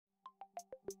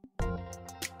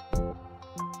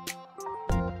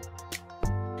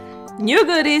New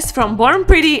goodies from Born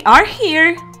Pretty are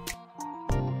here!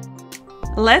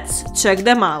 Let's check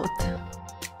them out.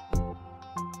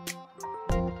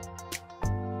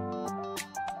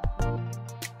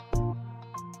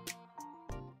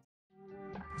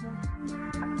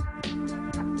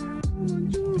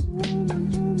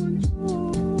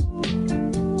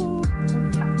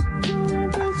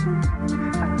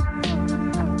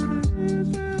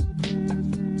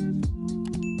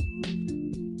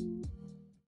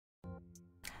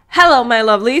 Hello my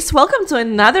lovelies, welcome to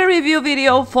another review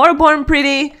video for Born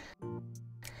Pretty.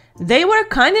 They were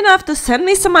kind enough to send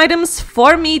me some items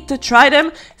for me to try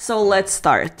them, so let's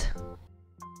start.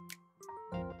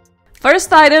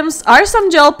 First items are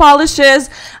some gel polishes.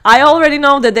 I already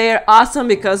know that they are awesome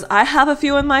because I have a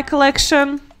few in my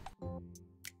collection.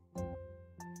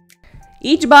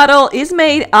 Each bottle is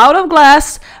made out of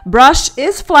glass, brush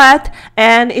is flat,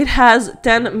 and it has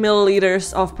 10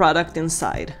 milliliters of product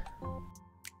inside.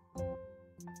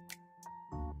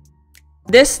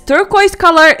 This turquoise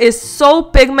color is so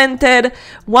pigmented.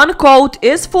 One coat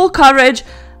is full coverage.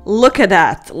 Look at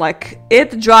that, like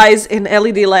it dries an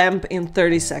LED lamp in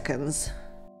 30 seconds.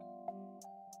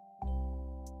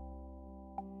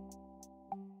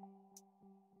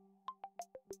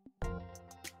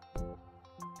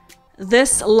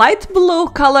 This light blue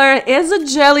color is a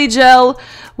jelly gel,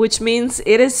 which means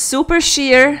it is super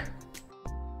sheer.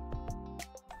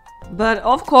 But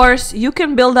of course, you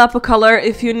can build up a color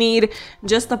if you need,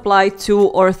 just apply 2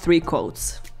 or 3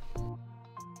 coats.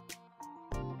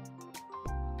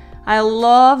 I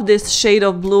love this shade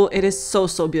of blue, it is so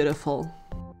beautiful.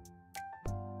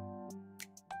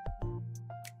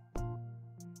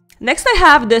 Next I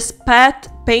have this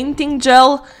Pat painting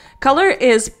gel. Color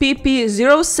is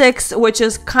PP06, which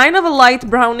is kind of a light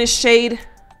brownish shade.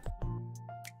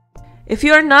 If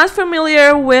you are not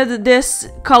familiar with this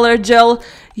color gel,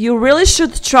 you really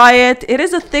should try it. It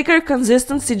is a thicker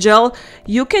consistency gel.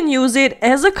 You can use it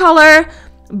as a color,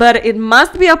 but it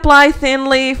must be applied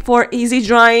thinly for easy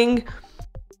drying.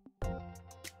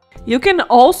 You can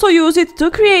also use it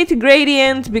to create a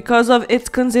gradient because of its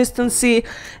consistency.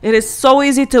 It is so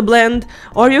easy to blend,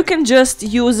 or you can just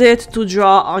use it to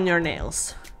draw on your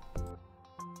nails.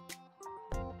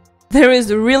 There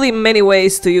is really many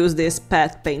ways to use this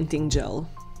Pat painting gel.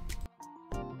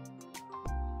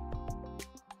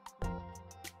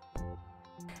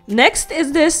 Next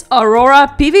is this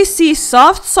AURORA PVC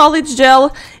soft solid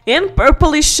gel in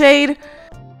purplish shade.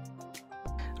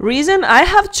 Reason I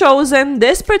have chosen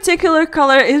this particular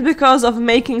color is because of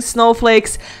making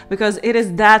snowflakes, because it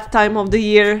is that time of the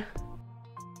year.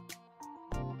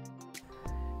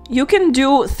 You can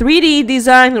do 3D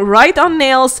design right on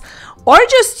nails, or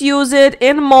just use it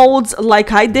in molds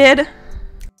like I did.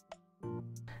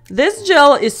 This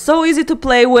gel is so easy to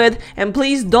play with, and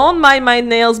please don't mind my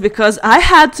nails because I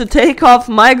had to take off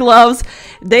my gloves.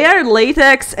 They are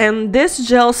latex and this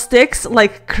gel sticks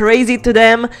like crazy to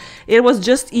them. It was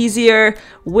just easier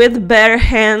with bare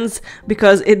hands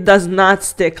because it does not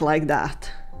stick like that.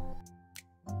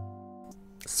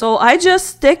 So I just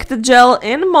stick the gel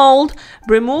in mold,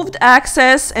 removed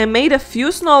excess and made a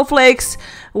few snowflakes,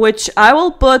 which I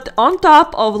will put on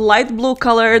top of light blue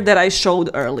color that I showed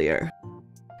earlier.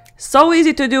 So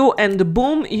easy to do, and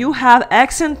boom, you have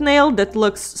accent nail that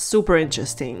looks super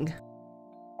interesting.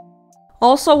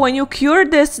 Also, when you cure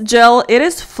this gel, it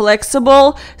is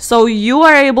flexible, so you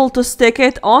are able to stick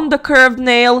it on the curved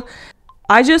nail.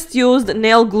 I just used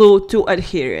nail glue to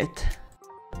adhere it.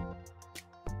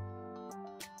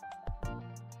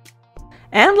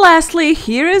 And lastly,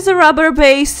 here is a rubber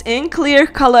base in clear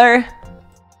color.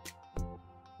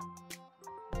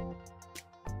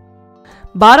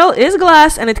 Bottle is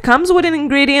glass and it comes with an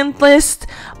ingredient list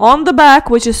on the back,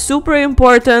 which is super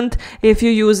important if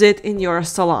you use it in your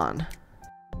salon.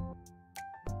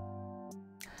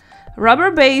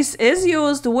 Rubber base is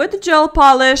used with gel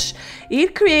polish.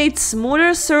 It creates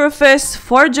smoother surface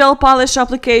for gel polish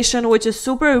application, which is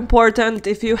super important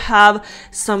if you have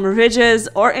some ridges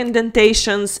or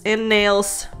indentations in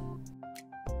nails.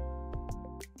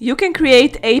 You can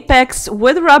create apex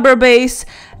with rubber base.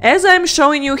 As I'm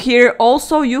showing you here,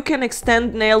 also you can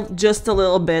extend nail just a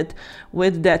little bit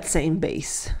with that same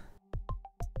base.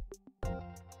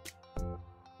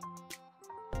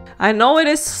 I know it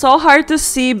is so hard to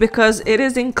see because it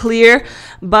is in clear,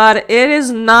 but it is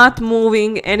not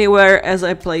moving anywhere as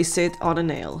I place it on a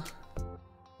nail.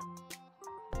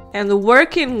 And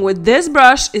working with this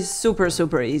brush is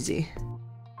super easy.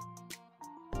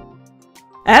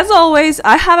 As always,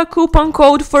 I have a coupon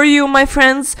code for you, my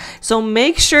friends, so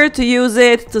make sure to use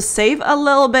it to save a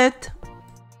little bit.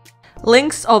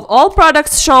 Links of all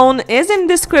products shown is in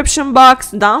description box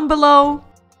down below.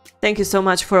 Thank you so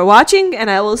much for watching, and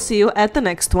I will see you at the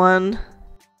next one.